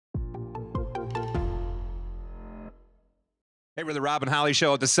Hey, we're the Rob and Holly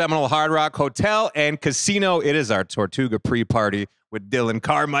Show at the Seminole Hard Rock Hotel and Casino. It is our Tortuga pre-party with Dillon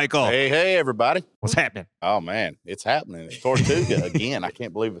Carmichael. Hey, everybody. What's happening? Oh, man, it's happening. It's Tortuga again. I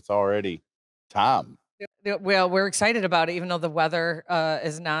can't believe it's already time. Well, we're excited about it, even though the weather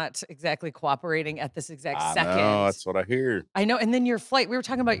is not exactly cooperating at this exact second. No, that's what I hear. I know. And then your flight, we were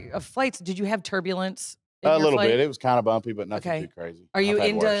talking about flights. Did you have turbulence? A little bit. It was kind of bumpy, but nothing too crazy. Are you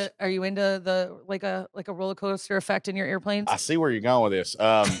into the like a roller coaster effect in your airplanes? I see where you're going with this.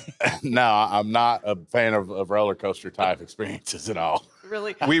 No, I'm not a fan of roller coaster type experiences at all.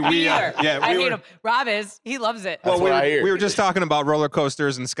 Really? I hate him. Rob is. He loves it. Well, we were just talking about roller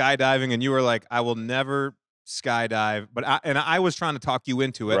coasters and skydiving, and you were like, I will never skydive, but I was trying to talk you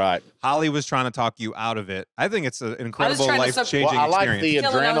into it. Right. Holly was trying to talk you out of it. I think it's an incredible life-changing I like experience. the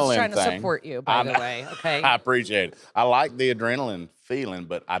adrenaline I was trying thing. to support you, by the way. Okay. I appreciate it. I like the adrenaline feeling,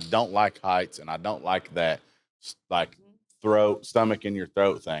 but I don't like heights, and I don't like that like stomach in your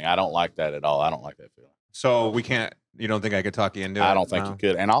throat thing. I don't like that at all. I don't like that feeling. So we can't. You don't think I could talk you into it? I don't think you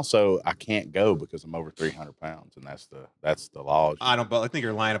could. And also, I can't go because I'm over 300 pounds, and that's the law. I think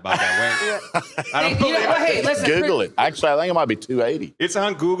you're lying about that weight. I don't believe it. Hey, listen, Google it. Actually, I think it might be 280. It's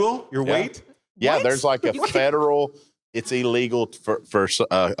on Google. Your weight? Yeah, What? there's like a federal. It's illegal for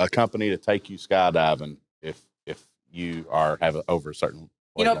a company to take you skydiving if you have over a certain.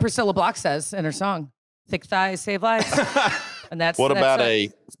 You know what Priscilla Block says in her song, "Thick thighs save lives," and that's what about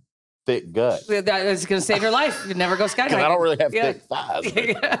a thick gut? That is going to save your life. You never go skydiving. I don't really have thick thighs.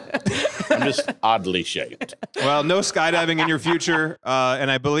 I'm just oddly shaped. Well, no skydiving in your future, and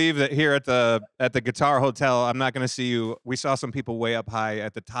I believe that here at the Guitar Hotel, I'm not going to see you. We saw some people way up high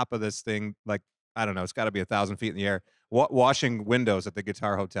at the top of this thing, like I don't know, it's got to be 1,000 feet in the air, washing windows at the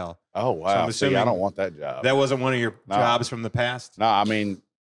Guitar Hotel. Oh wow! So I'm assuming I don't want that job. That wasn't one of your jobs from the past. No, I mean,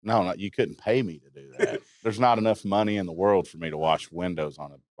 no, you couldn't pay me to do that. There's not enough money in the world for me to wash windows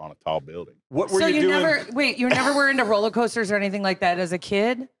on a tall building. What were you doing? You never were into roller coasters or anything like that as a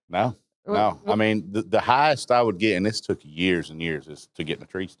kid? No. I mean, the highest I would get, and this took years and years, is to get in a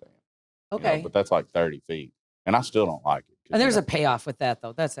tree stand. Okay. You know, but that's like 30 feet, and I still don't like it. And there's a payoff with that,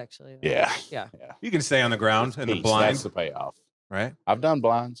 though. That's actually yeah. You can stay on the ground in the blind. That's the payoff, right? I've done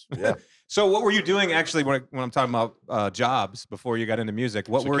blinds. Yeah. So what were you doing actually when I'm talking about jobs before you got into music?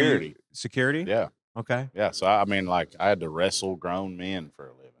 What were you? Security? Yeah. Okay. Yeah. So I mean, like I had to wrestle grown men for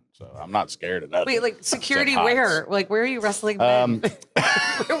a living. So I'm not scared of nothing. Wait, like security where? Like where are you wrestling men?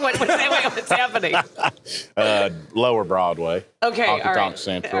 What's happening? Lower Broadway. Okay. Honky-Tonk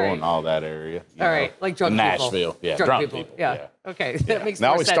Central and all that area. All right. Like drunk Nashville. people. Yeah. Drunk people. Yeah. Okay. That makes It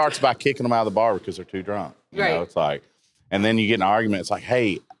more always sense. starts by kicking them out of the bar because they're too drunk. You know, it's like, and then you get in an argument. It's like,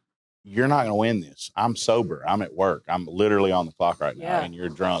 hey, you're not going to win this. I'm sober. I'm at work. I'm literally on the clock right now, and you're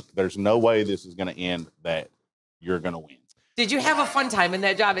drunk. There's no way this is going to end that you're going to win. Did you have a fun time in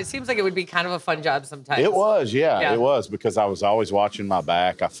that job? It seems like it would be kind of a fun job sometimes. It was, yeah. It was because I was always watching my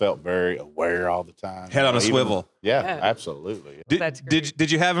back. I felt very aware all the time. Head on a swivel. Yeah, absolutely.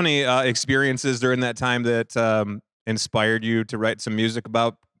 Did you have any experiences during that time that inspired you to write some music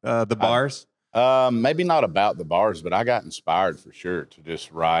about the bars? Maybe not about the bars, but I got inspired for sure to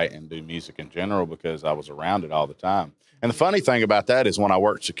just write and do music in general because I was around it all the time. And the funny thing about that is when I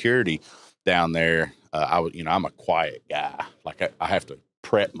worked security down there, I'm a quiet guy. Like I have to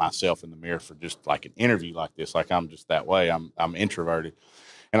prep myself in the mirror for just like an interview like this. Like I'm just that way. I'm introverted,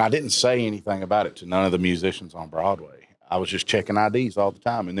 and I didn't say anything about it to none of the musicians on Broadway. I was just checking IDs all the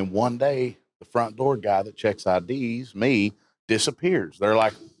time. And then one day, the front door guy that checks IDs, me, disappears. They're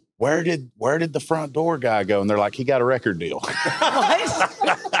like, Where did the front door guy go? And they're like, he got a record deal.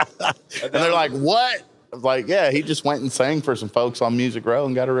 What? And they're like, what? I was like, yeah, he just went and sang for some folks on Music Row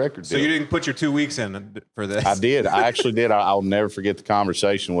and got a record deal. So you didn't put your 2 weeks in for this? I did. I actually did. I'll never forget the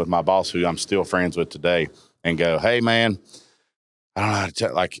conversation with my boss, who I'm still friends with today, and go, hey, man, I don't know how to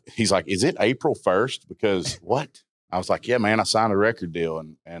tell. Like, he's like, is it April 1st? Because what? I was like, yeah, man, I signed a record deal.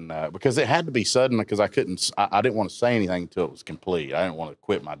 And because it had to be sudden because I didn't want to say anything until it was complete. I didn't want to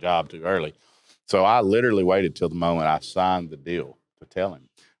quit my job too early. So I literally waited till the moment I signed the deal to tell him.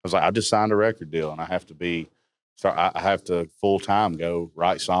 I was like, I just signed a record deal, and I have to full time go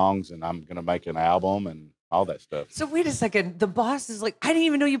write songs, and I'm going to make an album and all that stuff. So wait a second. The boss is like, I didn't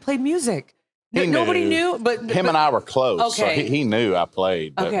even know you played music. Nobody knew, but him and I were close. Okay. So he knew I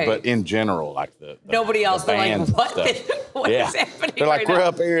played, but in general, like the nobody else. They're like, what is happening? They're like, right we're now?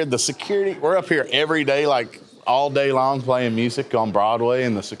 up here. We're up here every day, like all day long playing music on Broadway,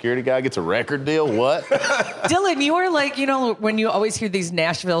 and the security guy gets a record deal. What? Dillon, you are like, when you always hear these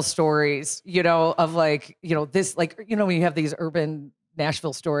Nashville stories, of like, this, like, when you have these urban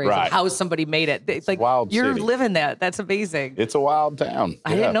Nashville stories Right. of how somebody made it. It's like wild you're city. living that. That's amazing. It's a wild town.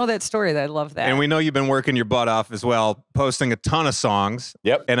 I didn't know that story. I love that. And we know you've been working your butt off as well, posting a ton of songs.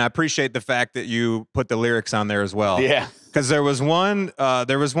 Yep. And I appreciate the fact that you put the lyrics on there as well. Yeah. Because there was one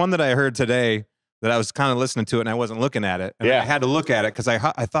that I heard today that I was kind of listening to it and I wasn't looking at it. And Yeah. I had to look at it because I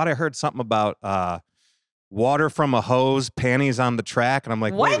thought I heard something about water from a hose, panties on the track. And I'm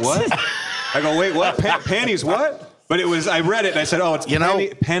like, What? wait, what? I go, wait, what? Panties, what? But it was, I read it and I said, oh, it's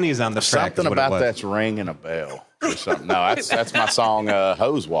pennies on the track. Something about that's ringing a bell or something. No, that's my song,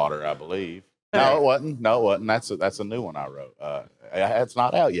 Hose Water, I believe. No, it wasn't. No, it wasn't. That's a new one I wrote. It's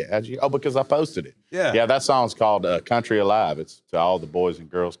not out yet. How'd you? Oh, because I posted it. Yeah. Yeah, that song's called Country Alive. It's to all the boys and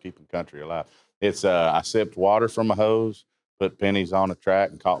girls keeping country alive. It's I sipped water from a hose, put pennies on a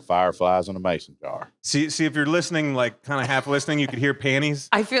track, and caught fireflies in a mason jar. See, if you're listening, like kind of half listening, you could hear panties.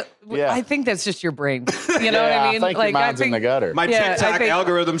 I think that's just your brain. You know what I mean? I think your mind's in the gutter. My TikTok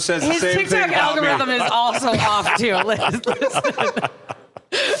algorithm says the same thing. His TikTok algorithm is also off too. Listen.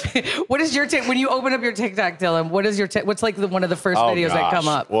 What is your when you open up your TikTok, Dillon? What is your what's like one of the first videos that come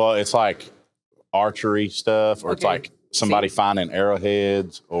up? Well, it's like archery stuff, or it's like somebody finding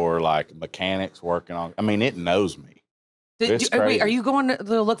arrowheads, or like mechanics working on. I mean, it knows me. Wait, are you going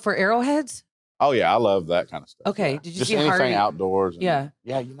to look for arrowheads? Oh yeah, I love that kind of stuff. Okay, yeah. did you just see anything Hardy? outdoors? And,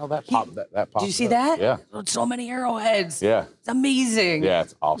 Yeah, you know that pop that pops. Did you see up. that? Yeah, so many arrowheads. Yeah, it's amazing. Yeah,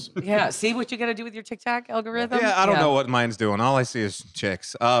 it's awesome. Yeah, see what you got to do with your TikTok algorithm. Yeah, I don't know what mine's doing. All I see is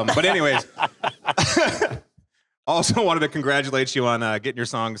chicks. But anyways, also wanted to congratulate you on getting your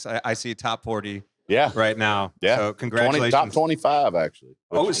songs. I see top 40. Yeah, right now. Yeah, so congratulations. Top 25 actually.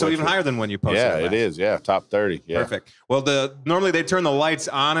 So even higher than when you posted. Yeah, it is. Yeah, top 30. Yeah, perfect. Well, normally they turn the lights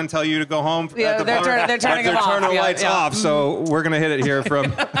on and tell you to go home. Yeah, they're turning the lights off. So we're gonna hit it here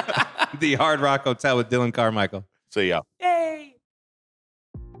from the Hard Rock Hotel with Dillon Carmichael. See y'all. Yay.